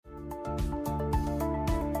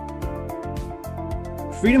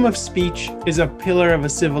Freedom of speech is a pillar of a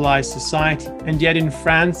civilized society, and yet in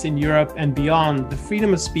France, in Europe, and beyond, the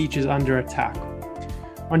freedom of speech is under attack.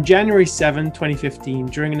 On January 7, 2015,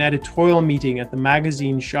 during an editorial meeting at the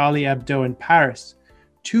magazine Charlie Hebdo in Paris,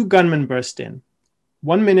 two gunmen burst in.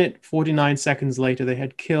 1 minute, 49 seconds later, they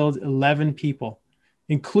had killed 11 people,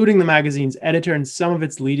 including the magazine's editor and some of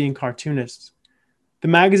its leading cartoonists. The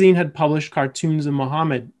magazine had published cartoons of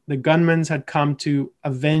Muhammad. The gunmen had come to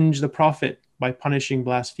avenge the Prophet by punishing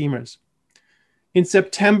blasphemers. In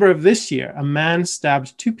September of this year, a man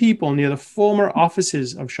stabbed two people near the former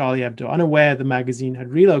offices of Charlie Hebdo, unaware the magazine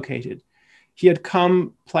had relocated. He had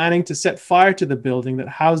come planning to set fire to the building that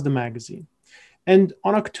housed the magazine. And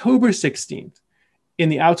on October 16th, in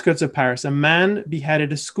the outskirts of Paris, a man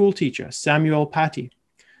beheaded a school teacher, Samuel Paty,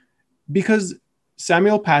 because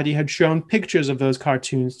Samuel Paty had shown pictures of those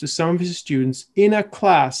cartoons to some of his students in a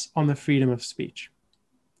class on the freedom of speech.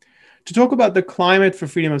 To talk about the climate for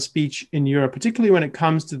freedom of speech in Europe, particularly when it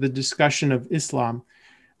comes to the discussion of Islam,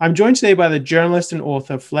 I'm joined today by the journalist and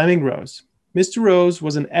author Flemming Rose. Mr. Rose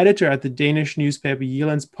was an editor at the Danish newspaper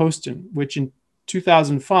Jyllands-Posten, which in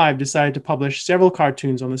 2005 decided to publish several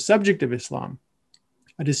cartoons on the subject of Islam,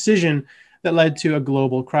 a decision that led to a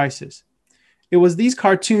global crisis. It was these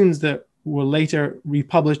cartoons that were later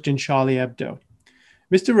republished in Charlie Hebdo.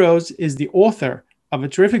 Mr. Rose is the author of a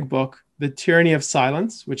terrific book, The Tyranny of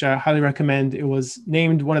Silence, which I highly recommend. It was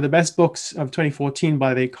named one of the best books of 2014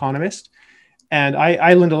 by The Economist. And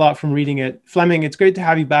I learned a lot from reading it. Flemming, it's great to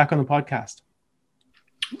have you back on the podcast.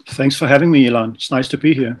 Thanks for having me, Elon. It's nice to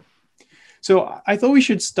be here. So I thought we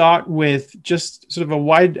should start with just sort of a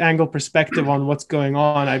wide angle perspective on what's going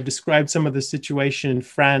on. I've described some of the situation in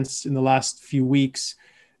France in the last few weeks.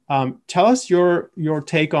 Tell us your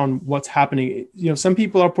take on what's happening. You know, some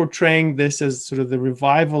people are portraying this as sort of the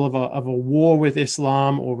revival of a war with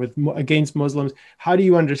Islam or against Muslims. How do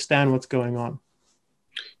you understand what's going on?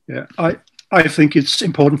 Yeah, I think it's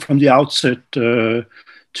important from the outset to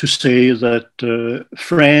say that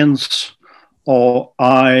France, or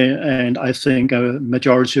I think a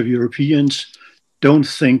majority of Europeans don't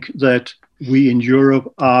think that we in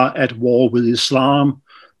Europe are at war with Islam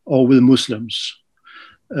or with Muslims.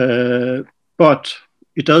 But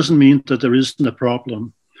it doesn't mean that there isn't a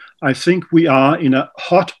problem. I think we are in a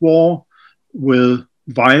hot war with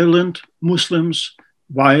violent Muslims,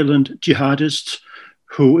 violent jihadists,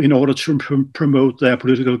 who, in order to promote their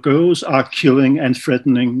political goals, are killing and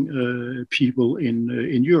threatening people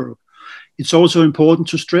in Europe. It's also important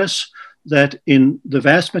to stress that in the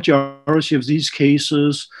vast majority of these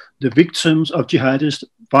cases, the victims of jihadist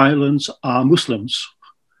violence are Muslims.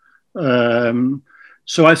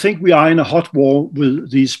 So I think we are in a hot war with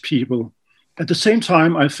these people. At the same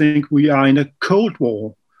time, I think we are in a cold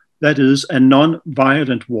war, that is a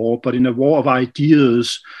non-violent war, but in a war of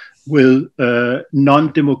ideas with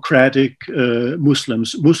non-democratic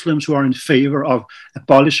Muslims who are in favor of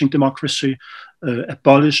abolishing democracy,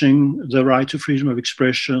 abolishing the right to freedom of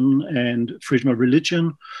expression and freedom of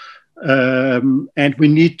religion. And we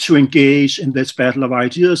need to engage in this battle of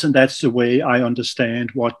ideas, and that's the way I understand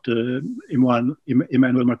what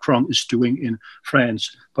Emmanuel Macron is doing in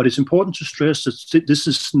France. But it's important to stress that this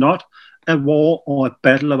is not a war or a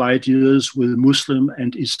battle of ideas with Muslim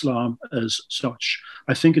and Islam as such.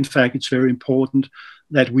 I think, in fact, it's very important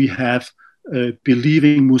that we have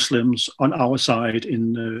believing Muslims on our side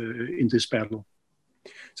in this battle.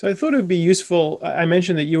 So I thought it would be useful. I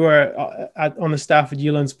mentioned that you were on the staff at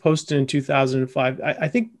Jyllands-Posten in 2005. I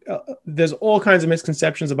think there's all kinds of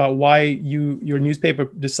misconceptions about why your newspaper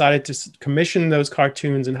decided to commission those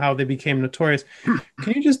cartoons and how they became notorious.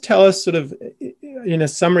 Can you just tell us, sort of, in a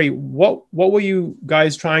summary, what were you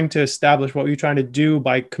guys trying to establish? What were you trying to do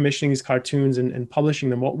by commissioning these cartoons and publishing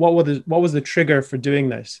them? What was the trigger for doing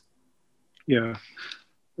this? Yeah,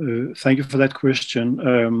 thank you for that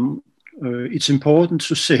question. It's important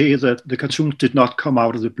to say that the cartoons did not come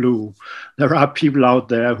out of the blue. There are people out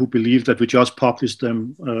there who believe that we just published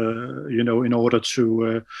them, in order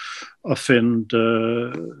to offend,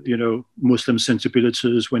 Muslim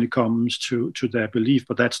sensibilities when it comes to their belief.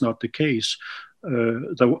 But that's not the case.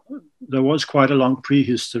 There was quite a long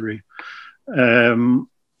prehistory, and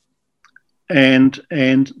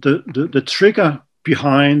the trigger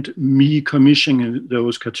behind me commissioning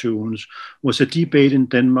those cartoons was a debate in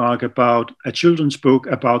Denmark about a children's book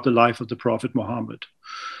about the life of the Prophet Muhammad.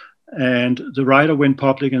 And the writer went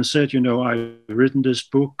public and said, I've written this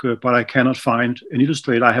book, but I cannot find an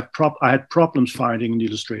illustrator. I had problems finding an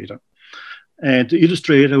illustrator. And the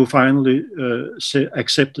illustrator who finally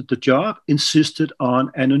accepted the job insisted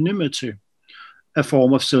on anonymity, a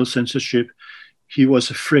form of self-censorship. he was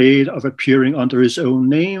afraid of appearing under his own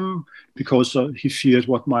name because he feared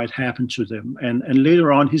what might happen to them. And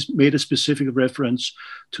later on, he's made a specific reference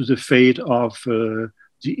to the fate of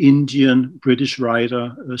the Indian British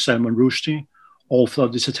writer Salman Rushdie, author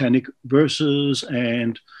of the Satanic Verses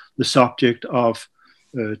and the subject of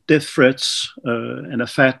death threats and a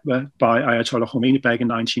fatwa by Ayatollah Khomeini back in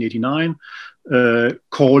 1989,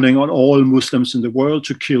 calling on all Muslims in the world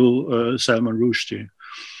to kill Salman Rushdie.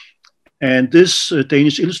 And this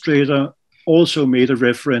Danish illustrator also made a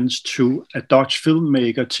reference to a Dutch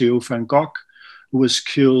filmmaker, Theo van Gogh, who was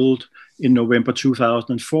killed in November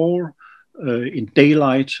 2004 in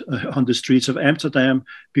daylight on the streets of Amsterdam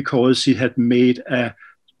because he had made a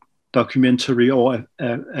documentary or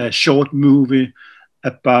a short movie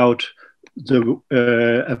about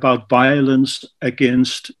violence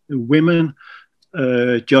against women,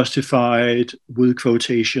 justified with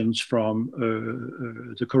quotations from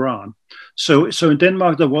the Quran. So in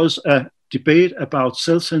Denmark, there was a debate about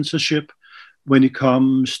self-censorship when it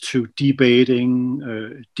comes to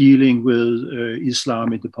debating, dealing with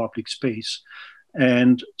Islam in the public space.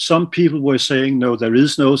 And some people were saying, no, there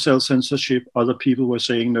is no self-censorship. Other people were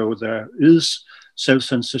saying, no, there is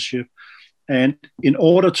self-censorship. And in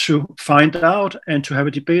order to find out and to have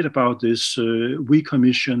a debate about this, we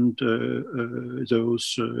commissioned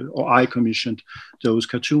I commissioned those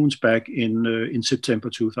cartoons back in September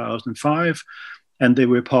 2005, and they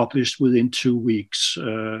were published within 2 weeks.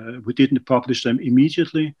 We didn't publish them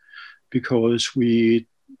immediately because we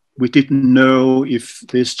didn't know if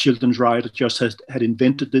this children's writer just had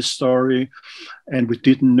invented this story, and we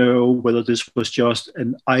didn't know whether this was just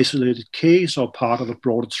an isolated case or part of a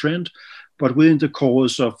broader trend. But within the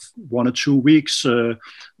course of 1 or 2 weeks,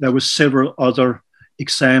 there were several other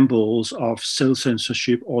examples of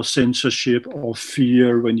self-censorship or censorship or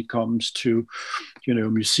fear when it comes to,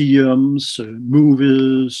 museums,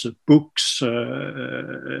 movies, books,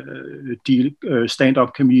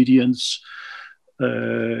 stand-up comedians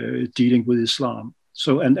dealing with Islam.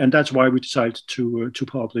 So, and that's why we decided to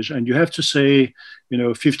publish. And you have to say,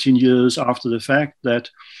 15 years after the fact that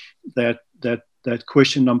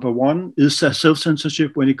question number one, is there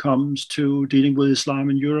self-censorship when it comes to dealing with Islam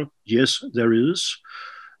in Europe? Yes, there is.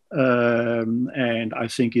 And I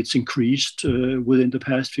think it's increased within the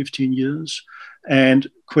past 15 years. And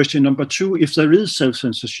question number two, if there is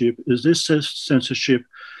self-censorship, is this self-censorship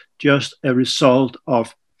just a result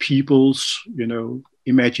of people's,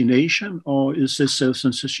 imagination, or is this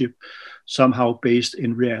self-censorship somehow based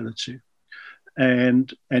in reality?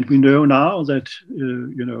 And we know now that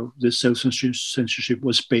this self-censorship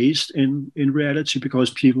was based in reality because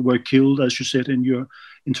people were killed, as you said in your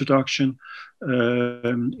introduction,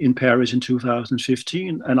 in Paris in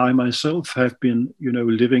 2015. And I myself have been,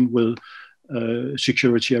 living with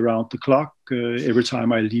security around the clock. Every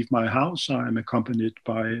time I leave my house, I'm accompanied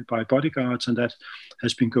by bodyguards, and that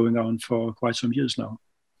has been going on for quite some years now.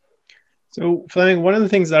 So, Flemming, one of the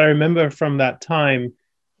things that I remember from that time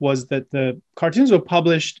was that the cartoons were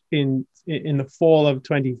published in the fall of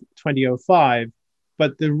 2005,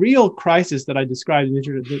 but the real crisis that I described in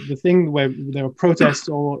the thing where there were protests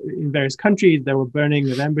all in various countries, there were burning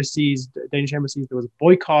of embassies, Danish embassies, there was a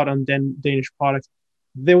boycott on Danish products.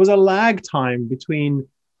 There was a lag time between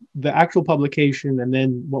the actual publication and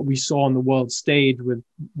then what we saw on the world stage.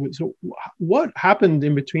 So what happened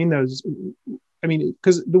in between those? I mean,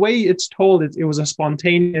 because the way it's told, it was a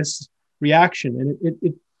spontaneous reaction, and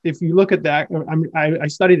it if you look at that, I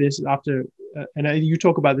studied this after, and you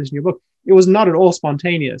talk about this in your book. It was not at all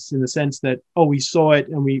spontaneous in the sense that, we saw it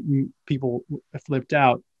and we people flipped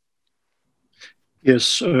out.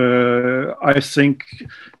 Yes, I think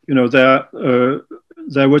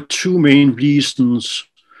there were two main reasons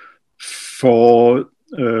for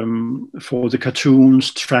the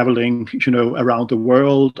cartoons traveling, around the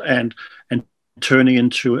world and turning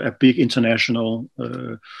into a big international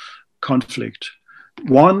conflict.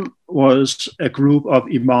 One was a group of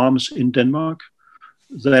imams in Denmark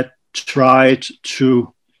that tried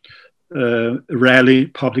to rally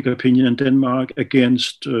public opinion in Denmark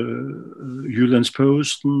against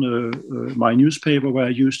Jyllands-Posten, my newspaper where I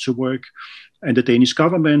used to work, and the Danish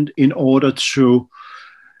government, in order to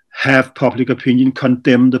have public opinion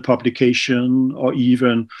condemn the publication or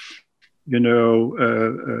even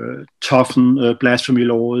toughen blasphemy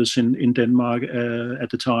laws in Denmark at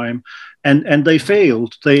the time, and they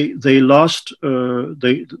failed. They lost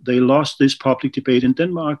this public debate in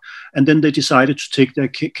Denmark, and then they decided to take their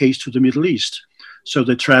case to the Middle East. So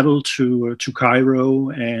they traveled to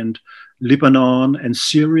Cairo and Lebanon and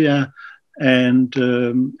Syria, and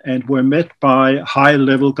were met by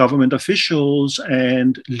high-level government officials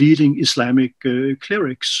and leading Islamic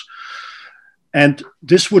clerics. And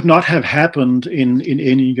this would not have happened in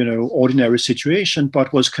any ordinary situation,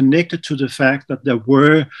 but was connected to the fact that there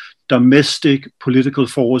were domestic political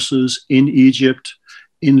forces in Egypt,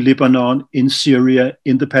 in Lebanon, in Syria,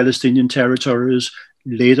 in the Palestinian territories,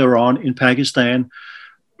 later on in Pakistan,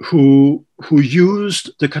 who used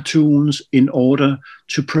the cartoons in order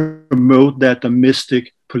to promote their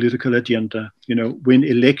domestic political agenda, win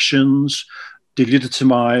elections,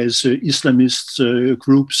 delegitimize Islamist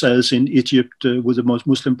groups, as in Egypt with the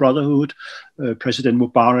Muslim Brotherhood. President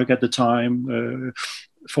Mubarak at the time,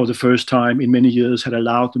 for the first time in many years, had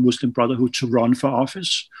allowed the Muslim Brotherhood to run for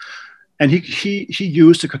office. And he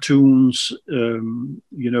used the cartoons,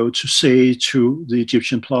 to say to the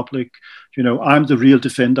Egyptian public, I'm the real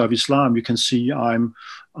defender of Islam. You can see I'm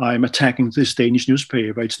attacking this Danish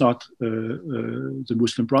newspaper. It's not the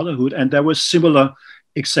Muslim Brotherhood. And there were similar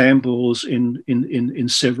examples in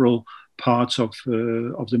several parts of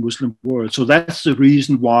the Muslim world. So that's the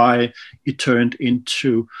reason why it turned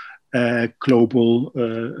into global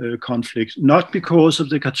conflict, not because of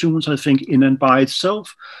the cartoons, I think, in and by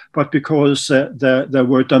itself, but because there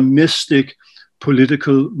were domestic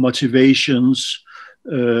political motivations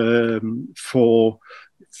for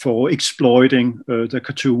exploiting the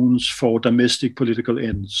cartoons for domestic political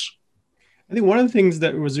ends. I think one of the things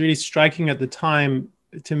that was really striking at the time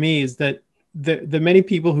to me is that the many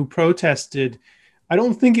people who protested, I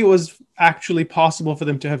don't think it was actually possible for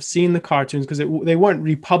them to have seen the cartoons because they weren't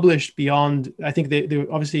republished beyond, I think they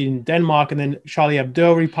were obviously in Denmark, and then Charlie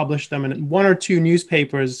Hebdo republished them, and one or two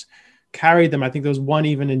newspapers carried them. I think there was one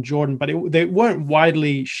even in Jordan, but they weren't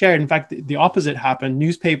widely shared. In fact, the opposite happened.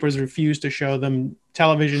 Newspapers refused to show them,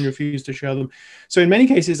 television refused to show them. So in many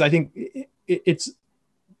cases, I think it's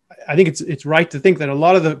right to think that a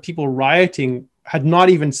lot of the people rioting had not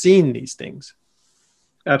even seen these things.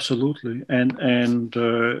 Absolutely, and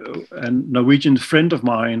Norwegian friend of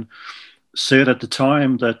mine said at the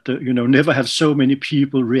time that never have so many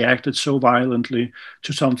people reacted so violently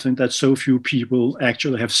to something that so few people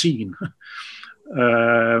actually have seen.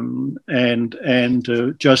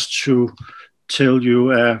 Just to tell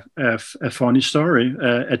you a funny story,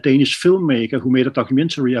 a Danish filmmaker who made a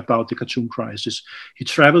documentary about the cartoon crisis, he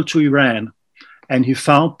traveled to Iran and he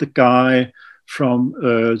found the guy from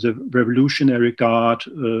the Revolutionary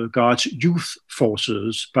Guard's youth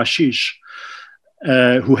forces, Bashish,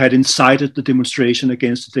 who had incited the demonstration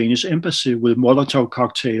against the Danish embassy with Molotov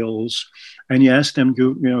cocktails. And he asked them,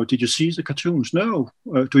 did you see the cartoons? No.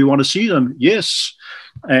 Do you want to see them? Yes.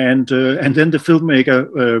 And then the filmmaker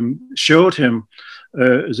showed him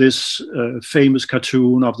this famous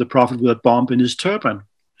cartoon of the Prophet with a bomb in his turban.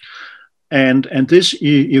 And this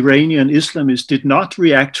Iranian Islamist did not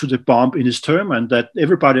react to the bomb in his turban that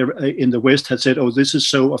everybody in the West had said, oh, this is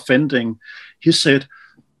so offending. He said,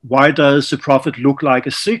 why does the Prophet look like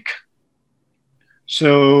a Sikh?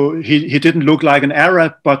 So he didn't look like an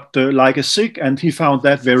Arab, but like a Sikh, and he found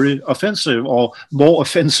that very offensive, or more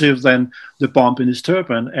offensive than the bomb in his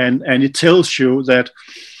turban. And it tells you that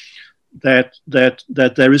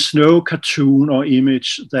there is no cartoon or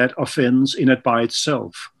image that offends in it by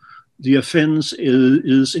itself. The offense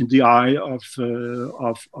is in the eye of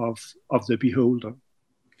the beholder.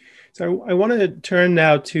 So I want to turn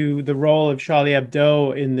now to the role of Charlie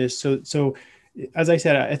Hebdo in this. So as I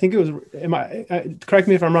said, I think it was, correct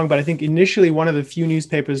me if I'm wrong, but I think initially one of the few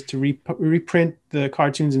newspapers to reprint the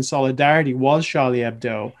cartoons in solidarity was Charlie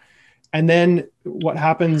Hebdo. And then what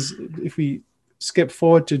happens if we skip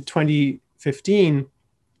forward to 2015,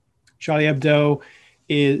 Charlie Hebdo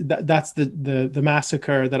that's the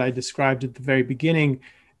massacre that I described at the very beginning.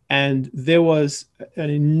 And there was an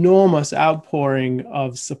enormous outpouring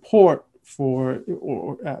of support for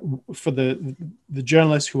the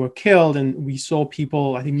journalists who were killed. And we saw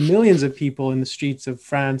people, I think millions of people in the streets of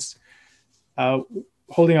France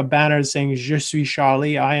holding up banners saying, "Je suis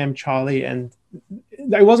Charlie," I am Charlie. And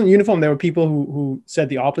it wasn't uniform. There were people who said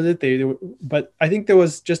the opposite. But I think there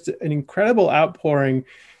was just an incredible outpouring.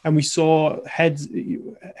 And we saw heads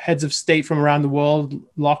of state from around the world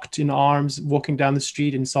locked in arms, walking down the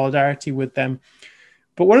street in solidarity with them.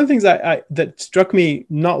 But one of the things that struck me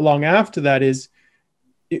not long after that is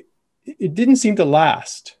it didn't seem to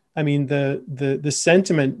last. I mean, the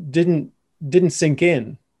sentiment didn't sink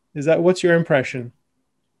in. What's your impression?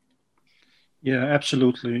 Yeah,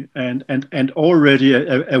 absolutely. And already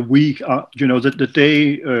a week, the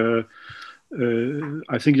day.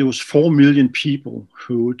 I think there was 4 million people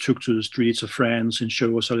who took to the streets of France in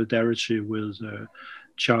show of solidarity with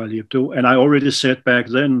Charlie Hebdo. And I already said back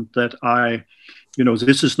then that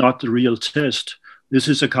this is not the real test. This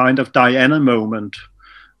is a kind of Diana moment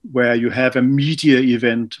where you have a media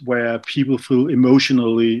event where people feel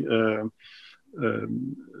emotional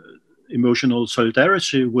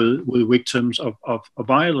solidarity with victims of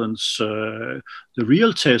violence. The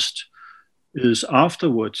real test is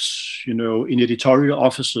afterwards, in editorial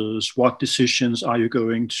offices. What decisions are you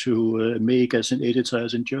going to make as an editor,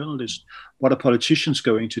 as a journalist? What are politicians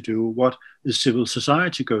going to do? What is civil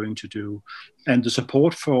society going to do? And the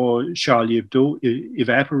support for Charlie Hebdo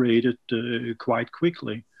evaporated quite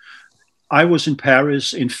quickly. I was in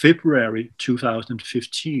Paris in February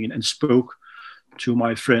 2015 and spoke to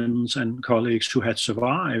my friends and colleagues who had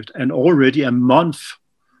survived. And already a month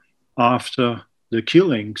after the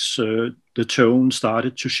killings, the tone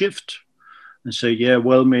started to shift and say, yeah,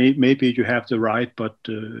 well, maybe you have the right, but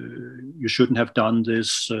you shouldn't have done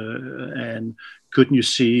this. And couldn't you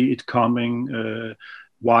see it coming?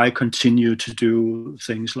 Why continue to do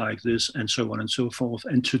things like this, and so on and so forth?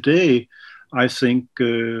 And today, I think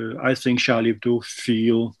Charlie Hebdo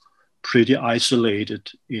feel pretty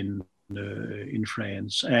isolated in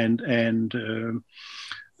France, and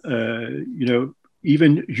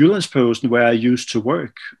even Jyllands-Posten, where I used to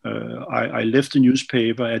work, I left the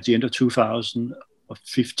newspaper at the end of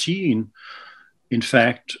 2015. In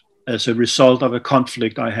fact, as a result of a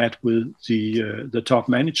conflict I had with the top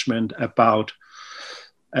management about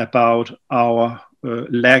our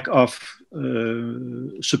lack of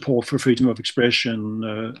support for freedom of expression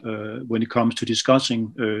when it comes to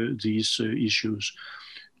discussing these issues.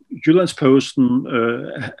 Jyllands-Posten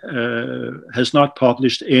has not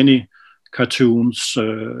published any cartoons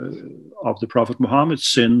of the Prophet Muhammad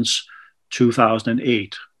since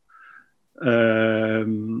 2008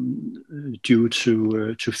 due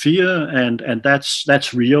to fear, and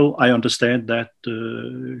that's real. I understand that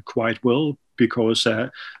quite well, because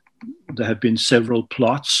there have been several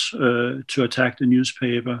plots to attack the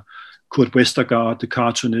newspaper. Kurt Westergaard, the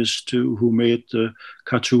cartoonist who made the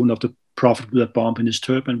cartoon of the Prophet with a bomb in his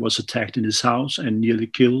turban, was attacked in his house and nearly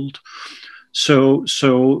killed. So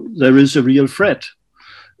there is a real threat.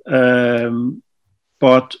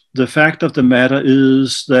 But the fact of the matter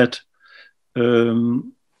is that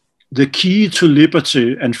the key to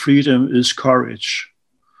liberty and freedom is courage.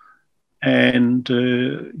 And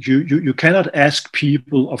you cannot ask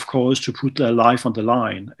people, of course, to put their life on the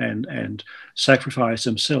line and sacrifice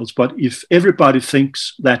themselves. But if everybody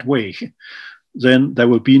thinks that way, then there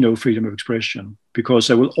will be no freedom of expression, because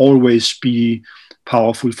there will always be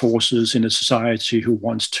powerful forces in a society who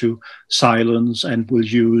wants to silence and will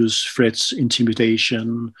use threats,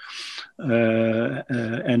 intimidation,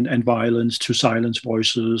 and violence to silence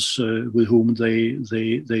voices with whom they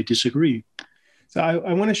disagree. So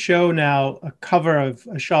I want to show now a cover of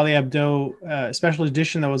a Charlie Hebdo special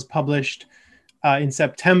edition that was published in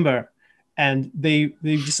September. And they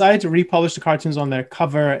decided to republish the cartoons on their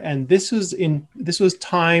cover, and this was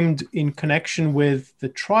timed in connection with the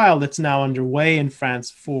trial that's now underway in France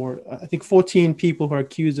for I think 14 people who are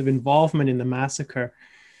accused of involvement in the massacre.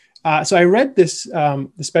 So I read this the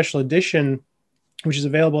special edition, which is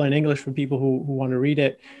available in English for people who want to read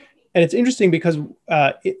it, and it's interesting because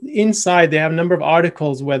inside they have a number of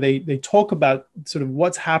articles where they talk about sort of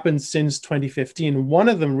what's happened since 2015. One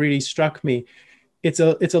of them really struck me. It's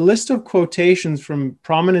a list of quotations from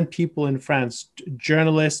prominent people in France,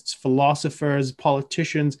 journalists, philosophers,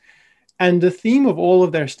 politicians. And the theme of all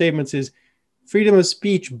of their statements is freedom of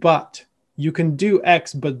speech, but you can do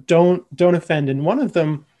X, but don't offend. And one of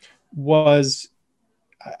them was,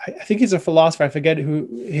 I think he's a philosopher, I forget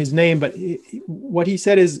his name, but what he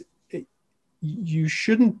said is, you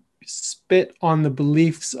shouldn't spit on the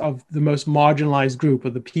beliefs of the most marginalized group,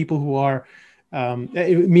 or the people who are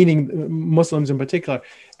meaning Muslims in particular.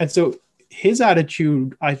 And so his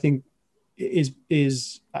attitude, I think, is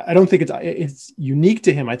I don't think it's unique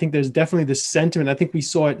to him. I think there's definitely this sentiment. I think we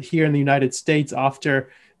saw it here in the United States after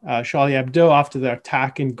Charlie Hebdo, after the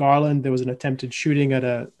attack in Garland. There was an attempted shooting at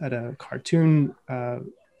a cartoon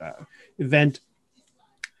event.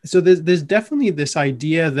 So there's definitely this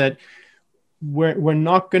idea that we're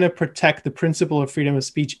not going to protect the principle of freedom of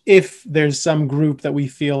speech if there's some group that we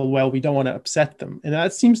feel, well, we don't want to upset them. And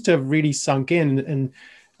that seems to have really sunk in. And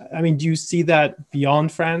I mean, do you see that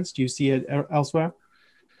beyond France? Do you see it elsewhere?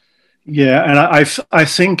 Yeah, and I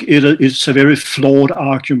think it's a very flawed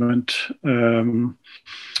argument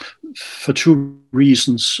for two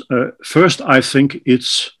reasons. First, I think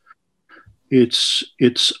it's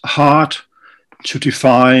hard to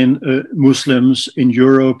define Muslims in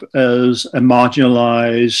Europe as a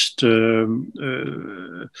marginalized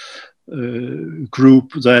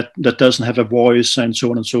group that doesn't have a voice, and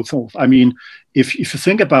so on and so forth. I mean, if you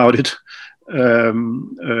think about it,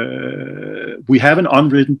 we have an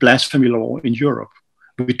unwritten blasphemy law in Europe.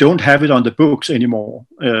 We don't have it on the books anymore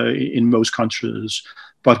in most countries,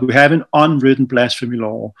 but we have an unwritten blasphemy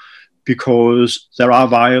law because there are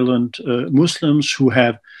violent Muslims who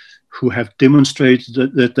have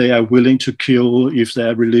demonstrated that they are willing to kill if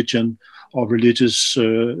their religion or religious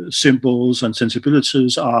symbols and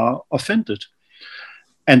sensibilities are offended.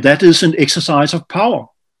 And that is an exercise of power.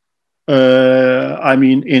 I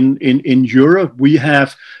mean, in Europe, we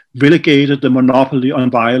have relegated the monopoly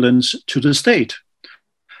on violence to the state.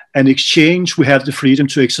 In exchange, we have the freedom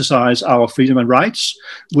to exercise our freedom and rights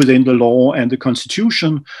within the law and the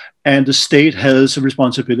constitution, and the state has a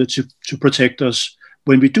responsibility to protect us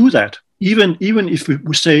when we do that, even if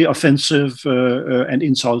we say offensive and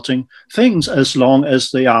insulting things, as long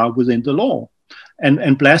as they are within the law.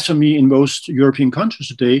 And blasphemy in most European countries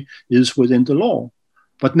today is within the law.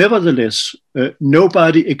 But nevertheless,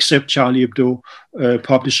 nobody except Charlie Hebdo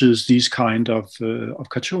publishes these kind of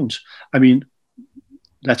cartoons. I mean,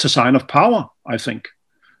 that's a sign of power, I think,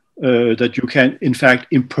 that you can, in fact,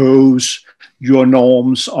 impose your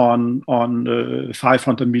norms on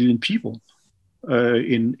 500 million people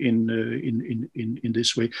in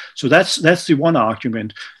this way. So that's the one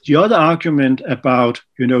argument. The other argument about,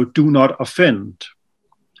 do not offend.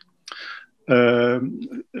 I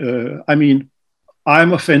mean,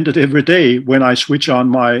 I'm offended every day when I switch on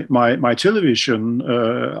my television.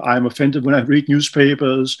 I'm offended when I read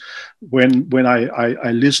newspapers, when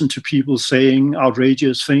I listen to people saying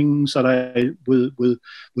outrageous things that with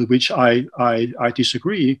which I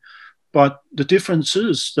disagree. But the difference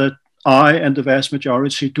is that I and the vast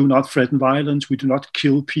majority do not threaten violence. We do not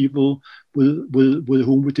kill people with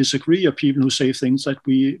whom we disagree, or people who say things that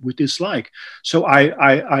we dislike. So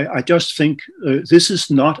I just think this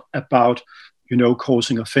is not about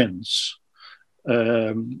causing offense.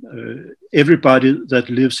 Everybody that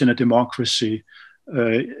lives in a democracy,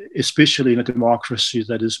 especially in a democracy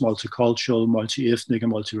that is multicultural, multi-ethnic,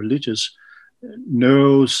 and multi-religious,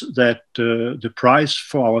 knows that the price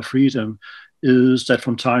for our freedom is that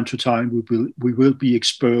from time to time we will be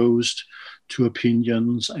exposed to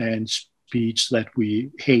opinions and speech that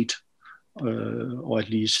we hate or at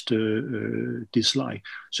least dislike.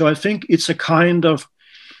 So I think it's a kind of,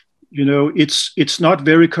 it's not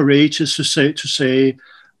very courageous to say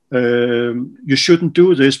you shouldn't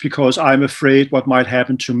do this because I'm afraid what might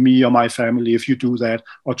happen to me or my family if you do that,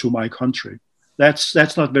 or to my country. That's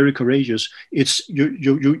not very courageous. It's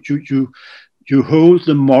you hold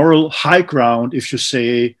the moral high ground if you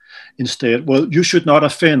say instead, well, you should not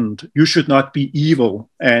offend, you should not be evil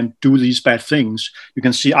and do these bad things. You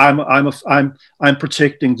can see I'm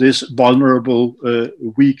protecting this vulnerable,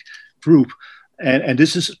 weak group. And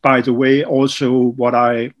this is, by the way, also what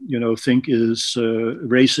I think is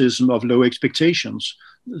racism of low expectations.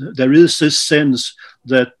 There is this sense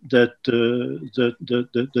that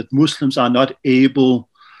Muslims are not able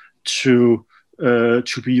to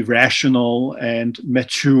be rational and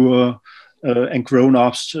mature and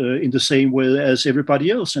grown-ups in the same way as everybody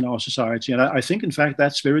else in our society. And I think, in fact,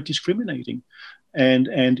 that's very discriminating.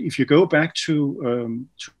 And if you go back to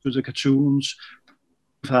the cartoons,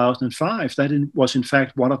 2005, that was in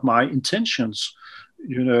fact one of my intentions,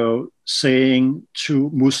 saying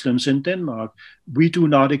to Muslims in Denmark, we do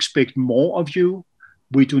not expect more of you,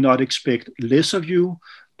 we do not expect less of you,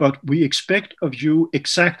 but we expect of you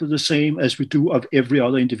exactly the same as we do of every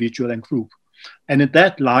other individual and group. And in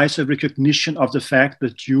that lies a recognition of the fact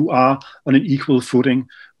that you are on an equal footing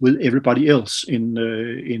with everybody else in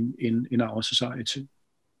our society.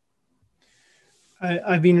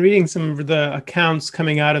 I've been reading some of the accounts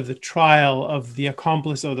coming out of the trial of the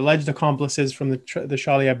accomplice or the alleged accomplices from the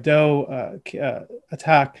Charlie Hebdo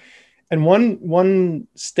attack. And one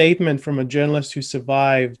statement from a journalist who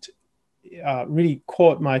survived really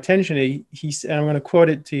caught my attention. He said, I'm going to quote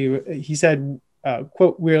it to you. He said,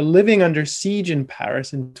 quote, "We're living under siege in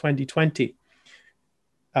Paris in 2020.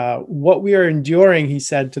 What we are enduring," he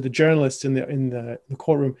said to the journalist in the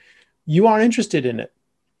courtroom, "you aren't interested in it."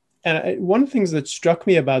 And one of the things that struck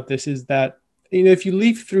me about this is that, if you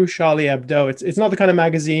leaf through Charlie Hebdo, it's not the kind of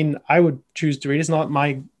magazine I would choose to read. It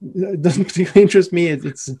doesn't particularly interest me.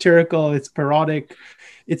 It's satirical, it's parodic,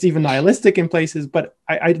 it's even nihilistic in places. But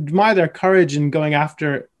I admire their courage in going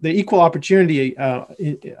after the equal opportunity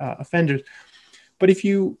offenders. But if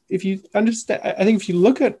you understand, I think if you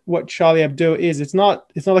look at what Charlie Hebdo is, it's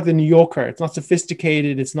not like the New Yorker. It's not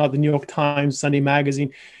sophisticated. It's not the New York Times, Sunday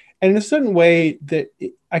Magazine. And in a certain way that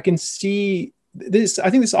I can see I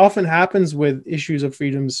think this often happens with issues of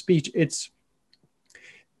freedom of speech. It's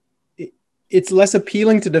less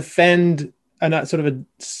appealing to defend a sort of a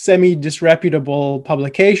semi-disreputable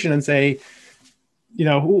publication and say,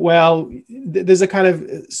 well, there's a kind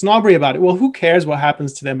of snobbery about it. Well, who cares what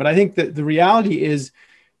happens to them? But I think that the reality is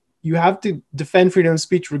you have to defend freedom of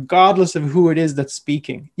speech regardless of who it is that's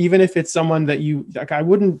speaking, even if it's someone that you like. I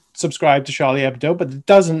wouldn't subscribe to Charlie Hebdo, but it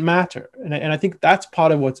doesn't matter. And I think that's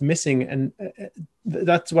part of what's missing. And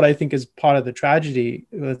that's what I think is part of the tragedy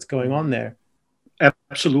that's going on there.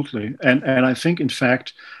 Absolutely. And I think, in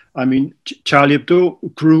fact, I mean, Charlie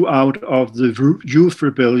Hebdo grew out of the youth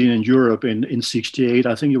rebellion in Europe in 68.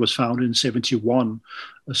 I think it was founded in 71.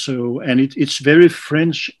 So, and it's very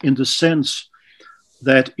French in the sense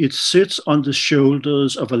that it sits on the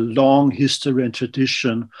shoulders of a long history and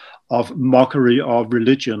tradition of mockery of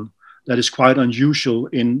religion that is quite unusual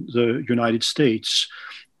in the United States.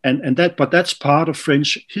 But that's part of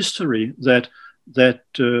French history that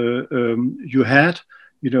you had,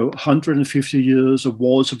 150 years of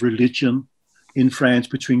wars of religion in France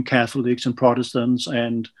between Catholics and Protestants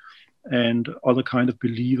and other kind of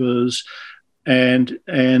believers. And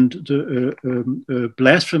the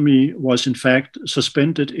blasphemy was in fact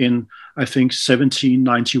suspended in, I think,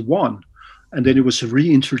 1791, and then it was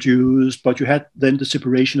reintroduced. But you had then the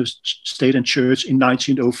separation of state and church in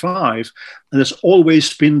 1905, and there's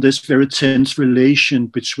always been this very tense relation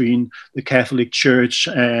between the Catholic Church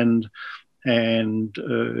and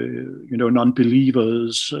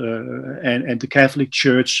non-believers, and the Catholic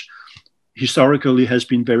Church historically has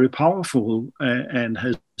been very powerful and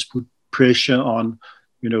has put pressure on,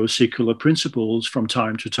 secular principles from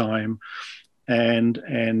time to time,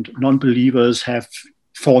 and non-believers have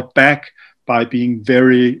fought back by being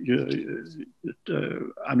very,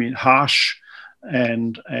 harsh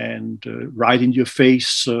and right in your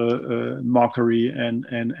face mockery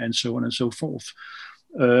and so on and so forth.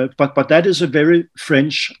 But that is a very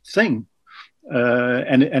French thing.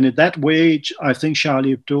 And in that way, I think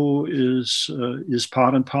Charlie Hebdo is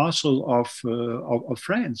part and parcel of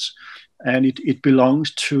France, and it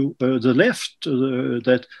belongs to the left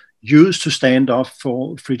that used to stand up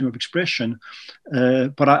for freedom of expression.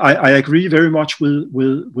 But I agree very much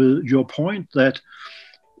with your point that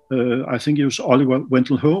I think it was Oliver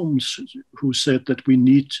Wendell Holmes who said that we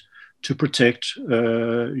need to protect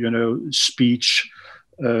speech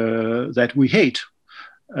that we hate.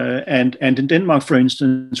 And in Denmark, for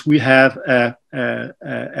instance, we have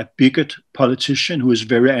a bigot politician who is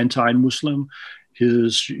very anti-Muslim.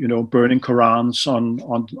 He's burning Qurans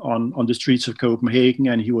on the streets of Copenhagen,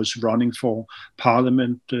 and he was running for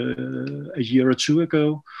parliament a year or two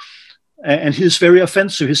ago. And he's very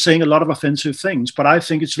offensive. He's saying a lot of offensive things. But I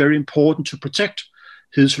think it's very important to protect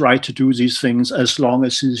his right to do these things as long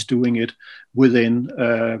as he's doing it within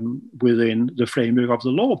the framework of the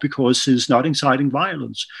law, because he's not inciting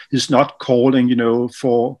violence. He's not calling,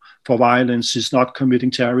 for violence. He's not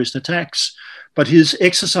committing terrorist attacks, but he's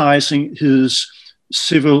exercising his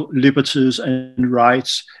civil liberties and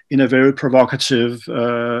rights in a very provocative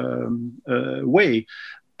way.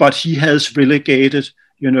 But he has relegated,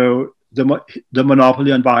 the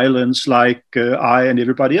monopoly on violence, like I and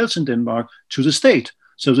everybody else in Denmark, to the state.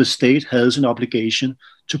 So the state has an obligation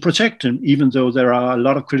to protect him, even though there are a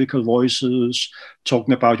lot of critical voices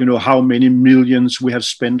talking about, how many millions we have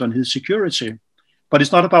spent on his security. But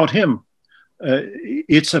it's not about him.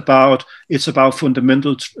 It's about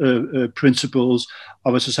fundamental principles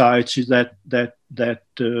of a society that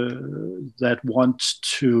wants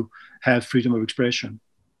to have freedom of expression.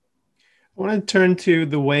 I want to turn to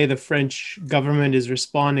the way the French government is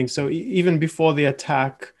responding. So even before the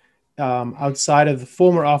attack, outside of the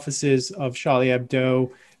former offices of Charlie Hebdo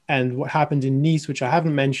and what happened in Nice, which I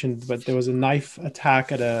haven't mentioned, but there was a knife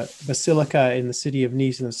attack at a basilica in the city of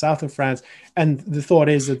Nice in the south of France. And the thought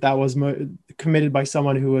is that was committed by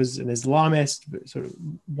someone who was an Islamist, sort of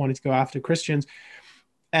wanted to go after Christians.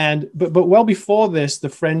 But well before this, the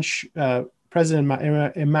French President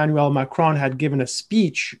Emmanuel Macron had given a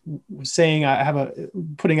speech saying,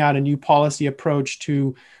 putting out a new policy approach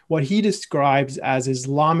to what he describes as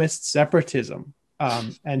Islamist separatism.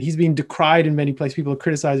 And he's being decried in many places. People are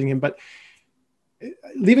criticizing him. But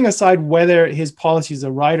leaving aside whether his policies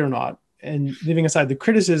are right or not, and leaving aside the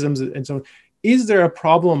criticisms and so on, is there a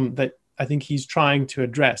problem that I think he's trying to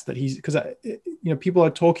address? That because people are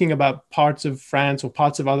talking about parts of France or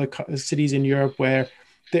parts of other cities in Europe where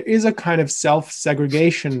there is a kind of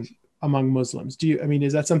self-segregation among Muslims.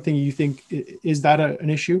 Is that something you think, is that an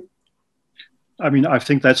issue? I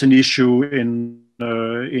think that's an issue in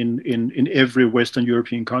every Western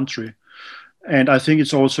European country. And I think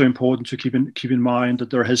it's also important to keep in mind that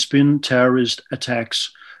there has been terrorist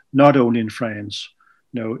attacks not only in France,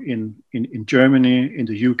 in Germany, in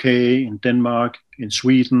the UK, in Denmark, in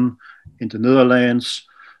Sweden, in the Netherlands,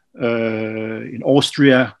 in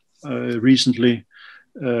Austria recently,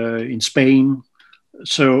 in Spain.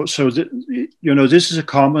 So this is a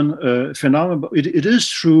common phenomenon. It is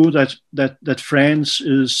true that France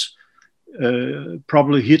is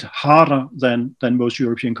probably hit harder than most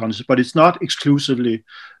European countries, but it's not exclusively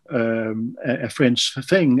a French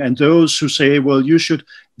thing. And those who say, well, you should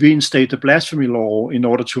reinstate the blasphemy law in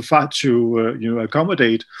order to fight to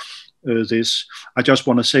accommodate this, I just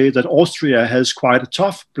want to say that Austria has quite a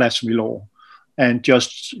tough blasphemy law, and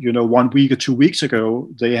just 1 week or 2 weeks ago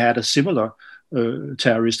they had a similar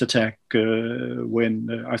terrorist attack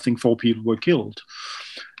when I think 4 people were killed.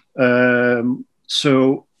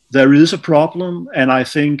 So there is a problem, and I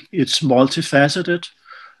think it's multifaceted.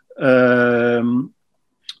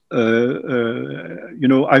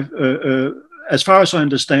 As far as I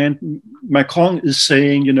understand, Macron is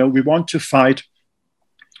saying, we want to fight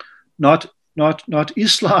not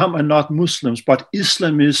Islam and not Muslims, but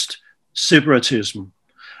Islamist separatism.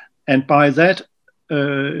 And by that,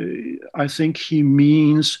 I think he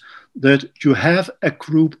means that you have a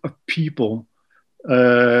group of people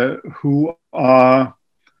who are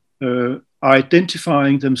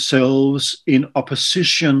identifying themselves in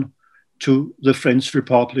opposition to the French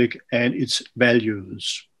Republic and its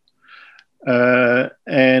values.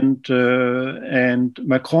 And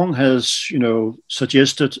Macron has,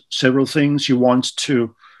 suggested several things. He wants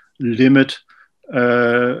to limit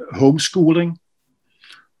homeschooling.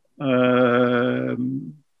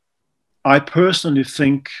 I personally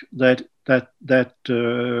think that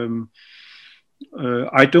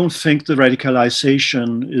I don't think the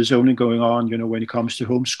radicalization is only going on, when it comes to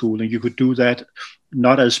homeschooling. You could do that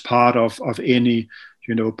not as part of any,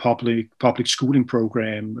 public schooling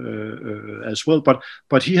program as well.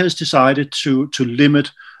 But he has decided to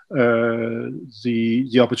limit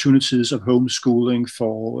the opportunities of homeschooling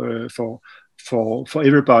for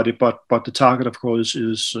everybody. But the target, of course,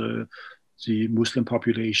 is the Muslim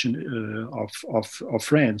population of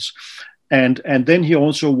France. And then he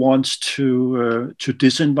also wants to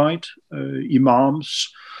disinvite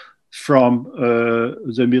imams from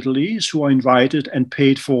the Middle East who are invited and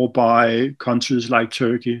paid for by countries like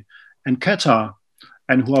Turkey and Qatar,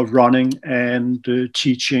 and who are running and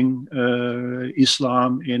teaching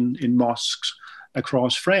Islam in mosques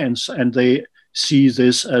across France. And they see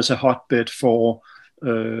this as a hotbed for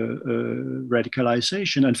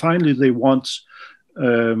radicalization. And finally, they want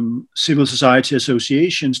civil society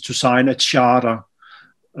associations to sign a charter,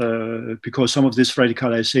 because some of this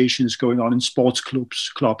radicalization is going on in sports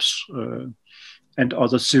clubs and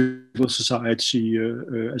other civil society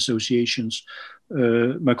associations.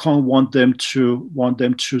 Macron want them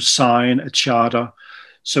to sign a charter,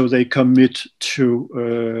 so they commit to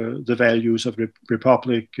the values of the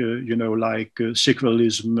republic, like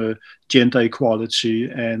secularism, gender equality,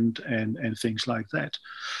 and things like that.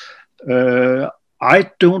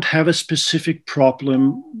 I don't have a specific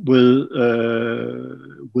problem with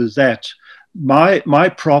that. My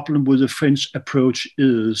problem with the French approach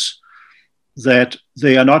is that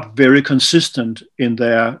they are not very consistent in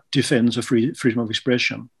their defense of freedom of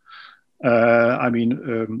expression.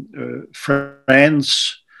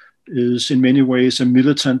 France is in many ways a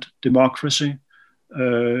militant democracy.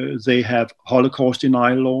 They have Holocaust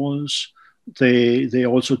denial laws. They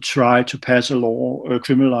also try to pass a law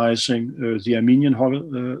criminalizing the Armenian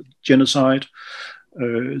genocide.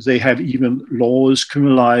 They have even laws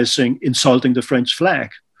criminalizing insulting the French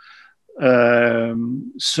flag. I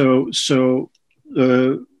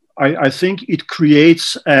think it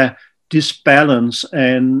creates a disbalance,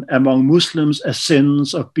 and among Muslims a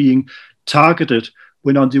sense of being targeted,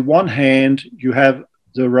 when on the one hand you have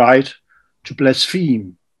the right to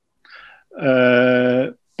blaspheme,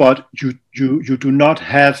 but you do not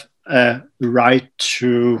have a right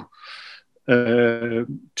to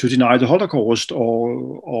deny the Holocaust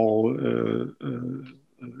or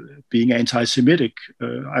being anti-Semitic.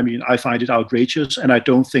 I find it outrageous, and I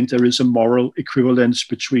don't think there is a moral equivalence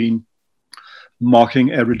between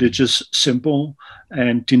mocking a religious symbol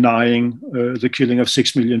and denying the killing of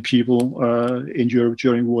 6 million people in Europe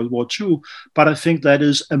during World War II. But I think that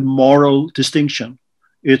is a moral distinction.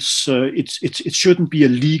 It shouldn't be a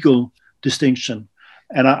legal distinction.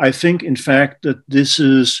 And I think, in fact, that this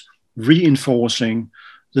is reinforcing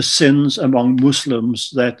the sense among Muslims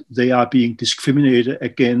that they are being discriminated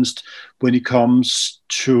against when it comes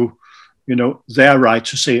to, their right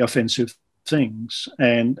to say offensive things.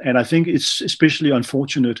 And I think it's especially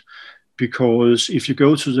unfortunate because if you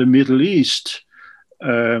go to the Middle East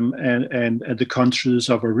and the countries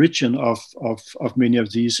of origin of many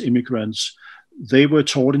of these immigrants, they were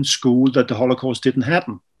taught in school that the Holocaust didn't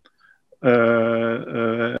happen.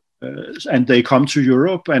 And they come to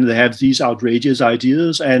Europe and they have these outrageous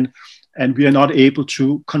ideas, and we are not able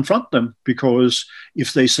to confront them, because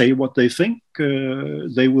if they say what they think,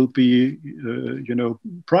 they will be,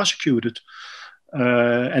 prosecuted.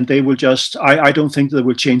 And they will just, I don't think they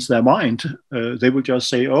will change their mind. They will just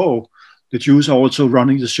say, oh, the Jews are also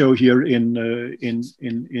running the show here in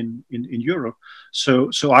Europe.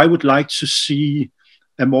 So I would like to see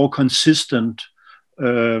a more consistent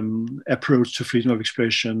approach to freedom of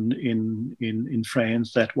expression in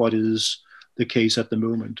France. That's what is the case at the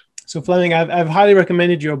moment. So Flemming, I've highly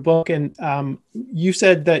recommended your book, and you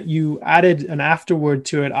said that you added an afterword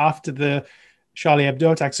to it after the Charlie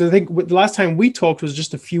Hebdo attack. So I think the last time we talked was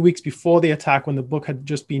just a few weeks before the attack, when the book had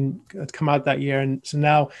come out that year. And so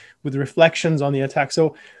now with reflections on the attack.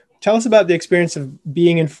 So tell us about the experience of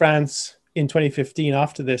being in France in 2015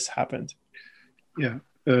 after this happened. Yeah.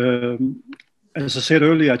 As I said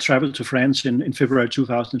earlier, I traveled to France in February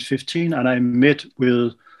 2015, and I met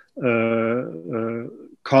with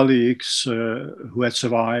colleagues who had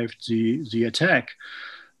survived the attack.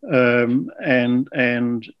 And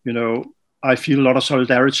I feel a lot of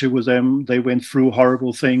solidarity with them. They went through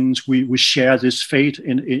horrible things. We share this fate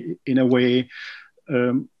in a way.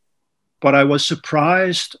 But I was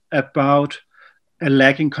surprised about a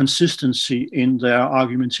lacking consistency in their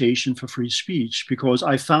argumentation for free speech, because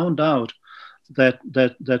I found out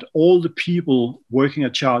that all the people working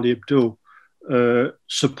at Charlie Hebdo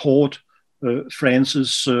support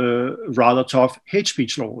France's rather tough hate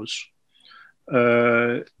speech laws.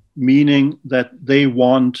 Meaning that they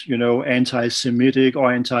want, anti-Semitic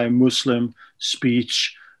or anti-Muslim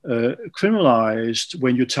speech criminalized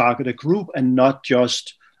when you target a group and not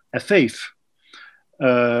just a faith.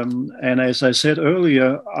 And as I said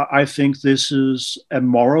earlier, I think this is a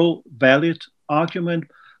moral, valid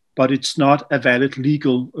argument, but it's not a valid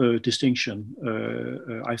legal distinction.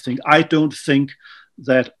 I don't think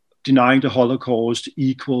that denying the Holocaust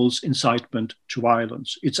equals incitement to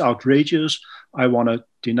violence. It's outrageous. I want to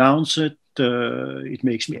denounce it. It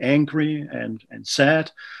makes me angry and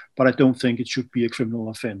sad, but I don't think it should be a criminal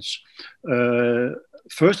offense.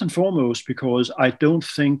 First and foremost, because I don't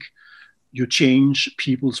think you change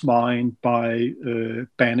people's mind by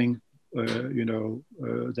banning,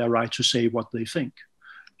 their right to say what they think.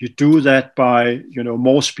 You do that by,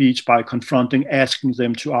 more speech, by confronting, asking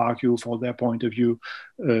them to argue for their point of view,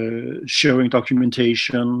 showing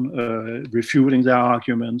documentation, refuting their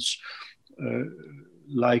arguments,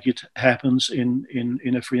 like it happens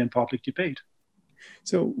in a free and public debate.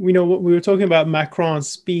 So we were talking about Macron's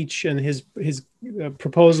speech and his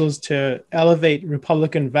proposals to elevate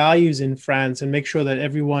Republican values in France and make sure that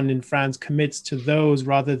everyone in France commits to those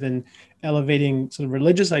rather than elevating sort of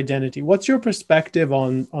religious identity. What's your perspective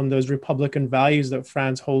on those Republican values that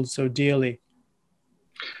France holds so dearly?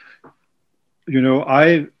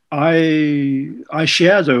 I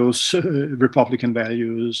share those Republican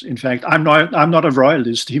values. In fact, I'm not a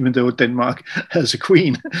royalist, even though Denmark has a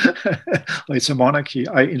queen. It's a monarchy.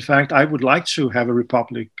 In fact, I would like to have a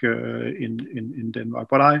republic in Denmark,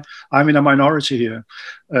 but I'm in a minority here.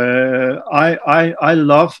 I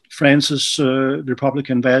love France's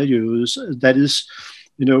Republican values. That is,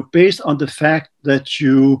 based on the fact that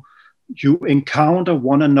you encounter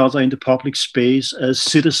one another in the public space as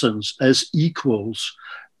citizens, as equals.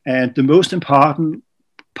 And the most important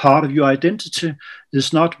part of your identity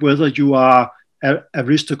is not whether you are an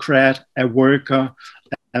aristocrat, a worker,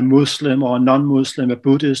 a Muslim or a non-Muslim, a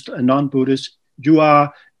Buddhist, a non-Buddhist. You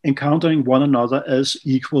are encountering one another as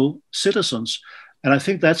equal citizens. And I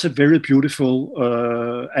think that's a very beautiful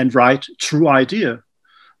and right, true idea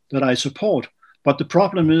that I support. But the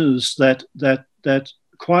problem is that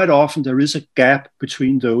quite often there is a gap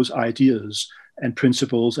between those ideas and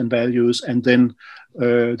principles and values, and then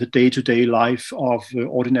the day-to-day life of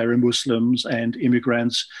ordinary Muslims and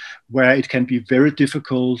immigrants, where it can be very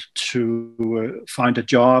difficult to find a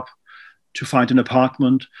job, to find an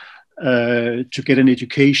apartment, to get an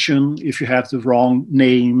education if you have the wrong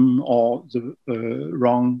name or the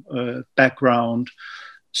wrong background.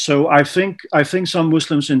 So I think some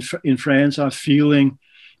Muslims in France are feeling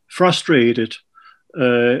frustrated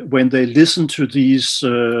when they listen to these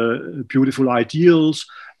beautiful ideals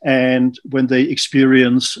and when they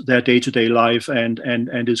experience their day-to-day life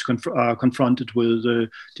and is confronted with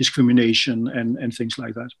discrimination and things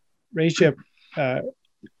like that. Recep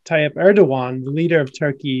Tayyip Erdogan, the leader of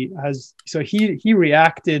Turkey, he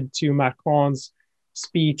reacted to Macron's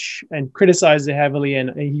speech and criticized it heavily,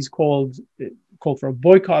 and he's called for a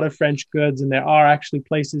boycott of French goods. And there are actually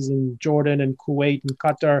places in Jordan and Kuwait and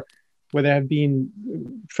Qatar where there have been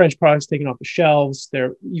French products taken off the shelves. There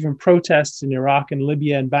are even protests in Iraq and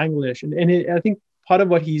Libya and Bangladesh. I think part of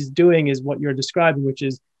what he's doing is what you're describing, which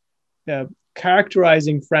is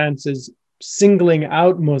characterizing France as singling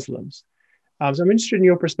out Muslims. So I'm interested in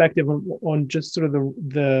your perspective on just sort of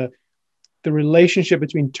the relationship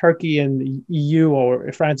between Turkey and the EU,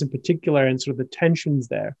 or France in particular, and sort of the tensions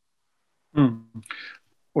there.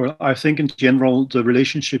 Well, I think in general, the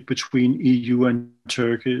relationship between EU and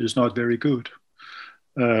Turkey is not very good.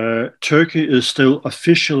 Turkey is still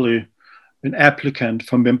officially an applicant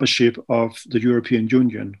for membership of the European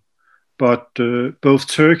Union. But both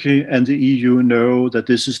Turkey and the EU know that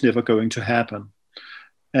this is never going to happen.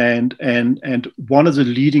 And one of the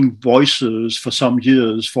leading voices for some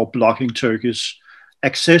years for blocking Turkey's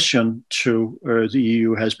accession to the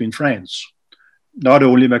EU has been France. Not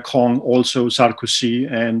only Macron, also Sarkozy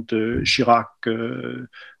and Chirac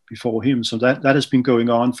before him. So that has been going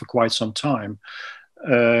on for quite some time.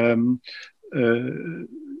 I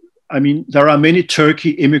mean, there are many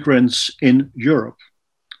Turkey immigrants in Europe.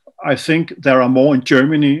 I think there are more in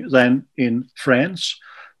Germany than in France,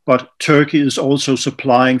 but Turkey is also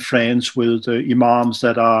supplying France with imams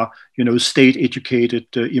that are, state-educated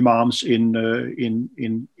imams in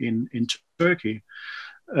Turkey.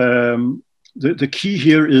 The key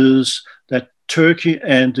here is that Turkey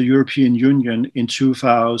and the European Union in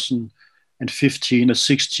 2015 or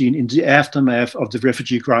 16, in the aftermath of the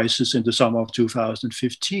refugee crisis in the summer of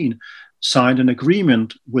 2015, signed an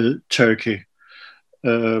agreement with Turkey,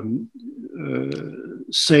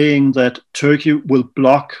 saying that Turkey will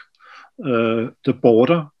block the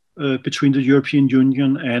border between the European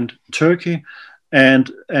Union and Turkey,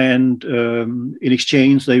 and in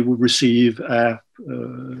exchange they will receive, I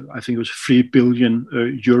think it was 3 billion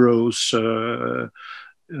euros,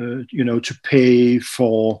 to pay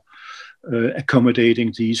for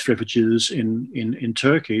accommodating these refugees in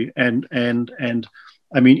Turkey, and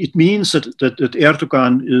I mean, it means that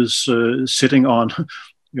Erdogan is sitting on,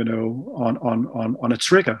 on a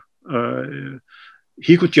trigger.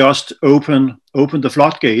 He could just open the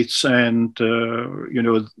floodgates and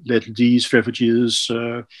let these refugees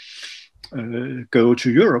go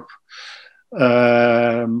to Europe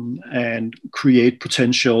and create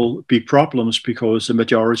potential big problems, because the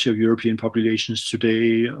majority of European populations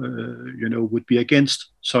today, would be against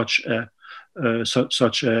such a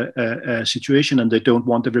situation, and they don't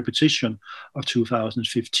want the repetition of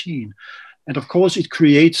 2015. And of course, it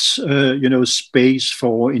creates, space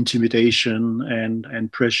for intimidation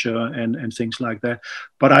and pressure and things like that.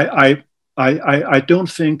 But I don't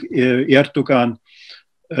think Erdogan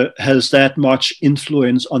has that much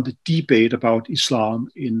influence on the debate about Islam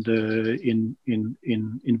in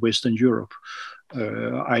Western Europe.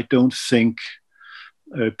 I don't think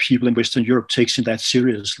people in Western Europe takes it that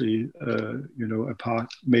seriously,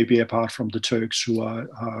 apart from the Turks who are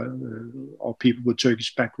or people with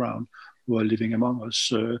Turkish background who are living among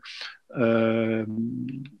us.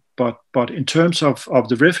 But in terms of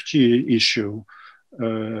the refugee issue,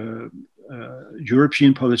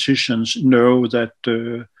 European politicians know that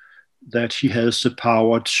he has the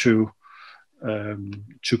power to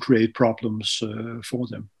create problems for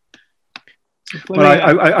them. But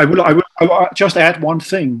I will just add one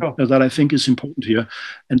thing that I think is important here,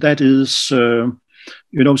 and that is, some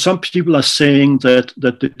people are saying that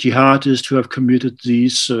the jihadists who have committed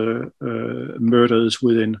these murders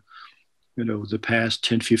within, the past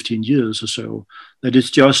 10, 15 years or so, that it's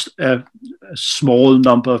just a small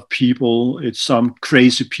number of people, it's some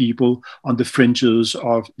crazy people on the fringes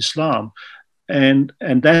of Islam. And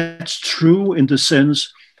that's true in the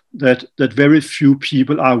sense that very few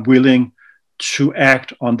people are willing to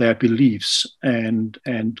act on their beliefs and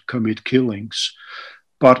commit killings.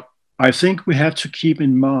 But I think we have to keep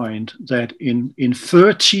in mind that in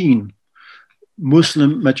 13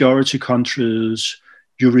 Muslim majority countries,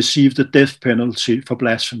 you receive the death penalty for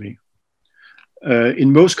blasphemy.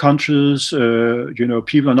 In most countries,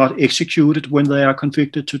 people are not executed when they are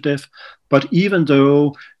convicted to death. But even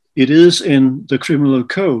though it is in the criminal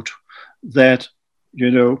code that,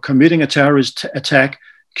 committing a terrorist attack,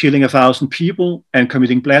 killing 1,000 people, and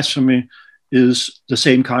committing blasphemy is the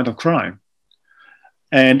same kind of crime.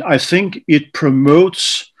 And I think it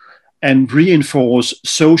promotes and reinforces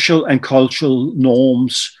social and cultural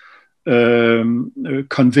norms,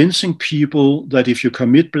 convincing people that if you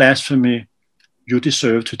commit blasphemy, you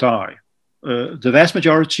deserve to die. The vast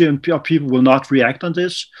majority of people will not react on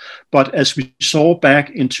this, but as we saw back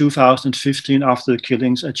in 2015 after the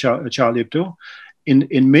killings at Charlie Hebdo,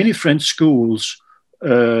 in many French schools,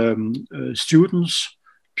 students,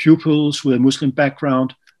 pupils with a Muslim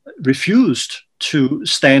background refused to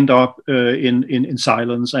stand up in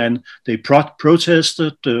silence, and they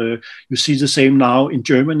protested. You see the same now in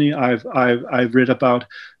Germany. I've read about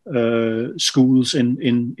schools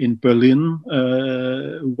in Berlin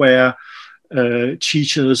where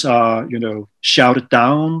teachers are, shouted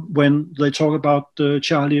down when they talk about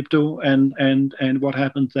Charlie Hebdo and what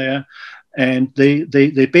happened there, and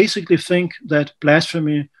they basically think that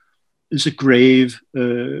blasphemy is a grave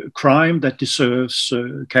crime that deserves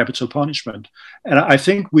capital punishment. And I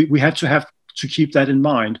think we have to keep that in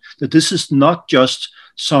mind, that this is not just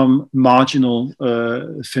some marginal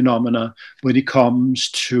phenomena when it comes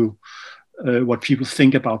to what people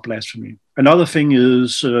think about blasphemy. Another thing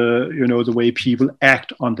is, the way people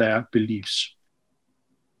act on their beliefs.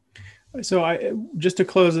 So just to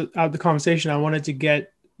close out the conversation, I wanted to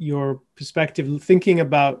get your perspective, thinking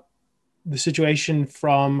about the situation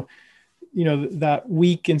from that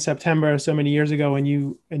week in September so many years ago when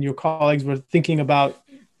you and your colleagues were thinking about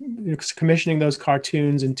commissioning those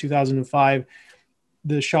cartoons in 2005,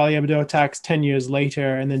 the Charlie Hebdo attacks 10 years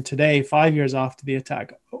later, and then today, 5 years after the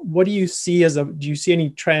attack. What do you see do you see any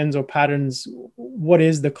trends or patterns? What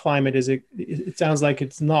is the climate? It sounds like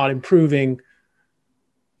it's not improving.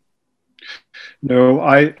 No,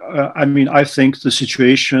 I think the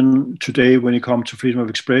situation today when it comes to freedom of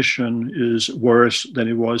expression is worse than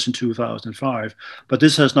it was in 2005. But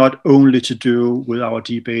this has not only to do with our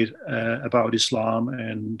debate about Islam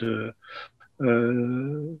and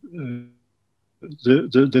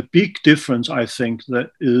the big difference, I think, that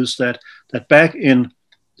is that back in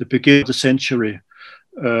the beginning of the century,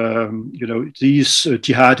 these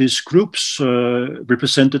jihadist groups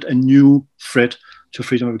represented a new threat to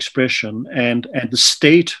freedom of expression, and the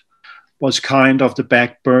state was kind of the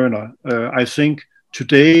back burner. I think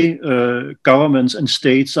today governments and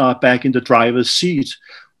states are back in the driver's seat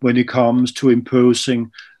when it comes to imposing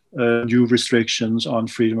new restrictions on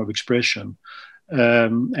freedom of expression.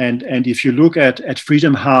 And if you look at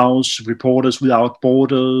Freedom House, Reporters Without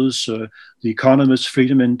Borders, the Economist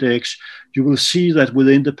Freedom Index, you will see that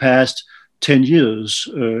within the past 10 years,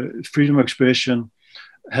 freedom of expression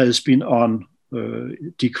has been on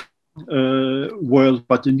world.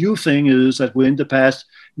 But the new thing is that within the past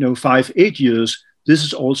 5-8 years, this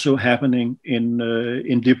is also happening in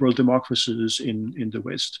liberal democracies in the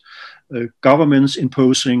West. Governments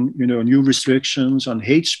imposing new restrictions on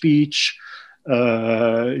hate speech.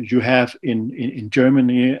 You have in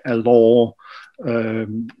Germany a law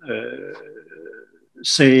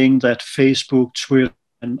saying that Facebook, Twitter,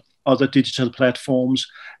 and other digital platforms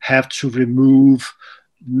have to remove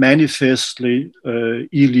manifestly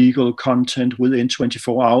illegal content within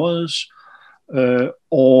 24 hours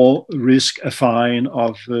or risk a fine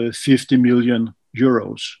of 50 million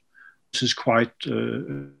euros. This is quite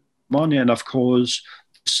money, and of course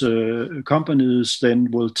companies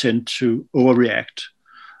then will tend to overreact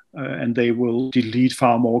and they will delete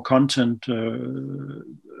far more content.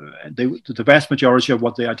 The vast majority of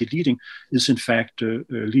what they are deleting is in fact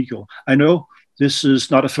legal. I know this is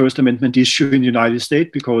not a First Amendment issue in the United States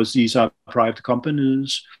because these are private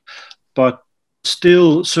companies, but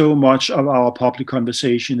still so much of our public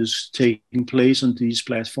conversation is taking place on these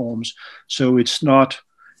platforms. So it's not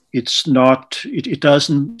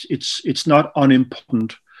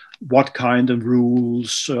unimportant what kind of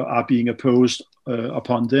rules are being imposed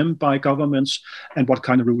upon them by governments and what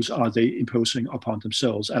kind of rules are they imposing upon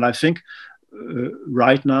themselves. And I think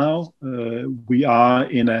right now we are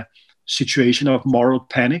in a situation of moral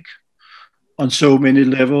panic on so many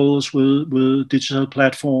levels with digital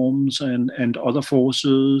platforms and other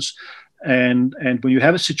forces. And when you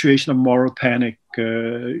have a situation of moral panic,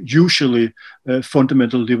 usually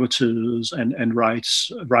fundamental liberties and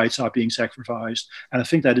rights are being sacrificed. And I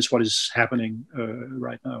think that is what is happening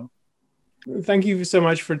right now. Thank you so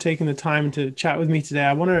much for taking the time to chat with me today.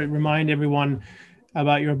 I want to remind everyone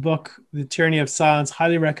about your book, The Tyranny of Silence.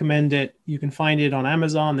 Highly recommend it. You can find it on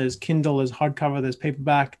Amazon. There's Kindle, there's hardcover, there's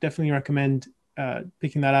paperback. Definitely recommend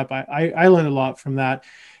picking that up. I learned a lot from that.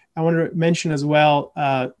 I want to mention as well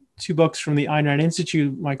 2 books from the Ayn Rand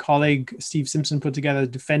Institute. My colleague Steve Simpson put together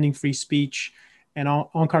Defending Free Speech, and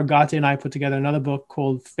Onkar Ghate and I put together another book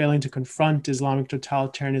called Failing to Confront Islamic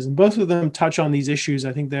Totalitarianism. Both of them touch on these issues.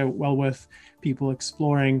 I think they're well worth people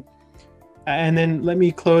exploring. And then let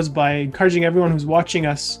me close by encouraging everyone who's watching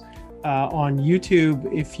us on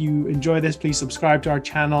YouTube. If you enjoy this, please subscribe to our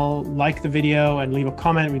channel, like the video, and leave a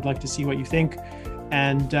comment. We'd like to see what you think.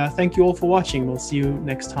 And thank you all for watching. We'll see you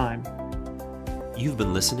next time. You've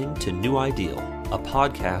been listening to New Ideal, a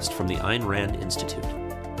podcast from the Ayn Rand Institute.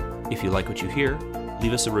 If you like what you hear,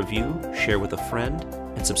 leave us a review, share with a friend,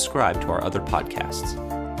 and subscribe to our other podcasts.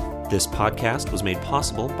 This podcast was made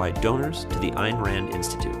possible by donors to the Ayn Rand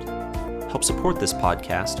Institute. Help support this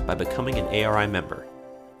podcast by becoming an ARI member.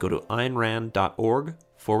 Go to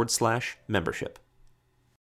aynrand.org/membership.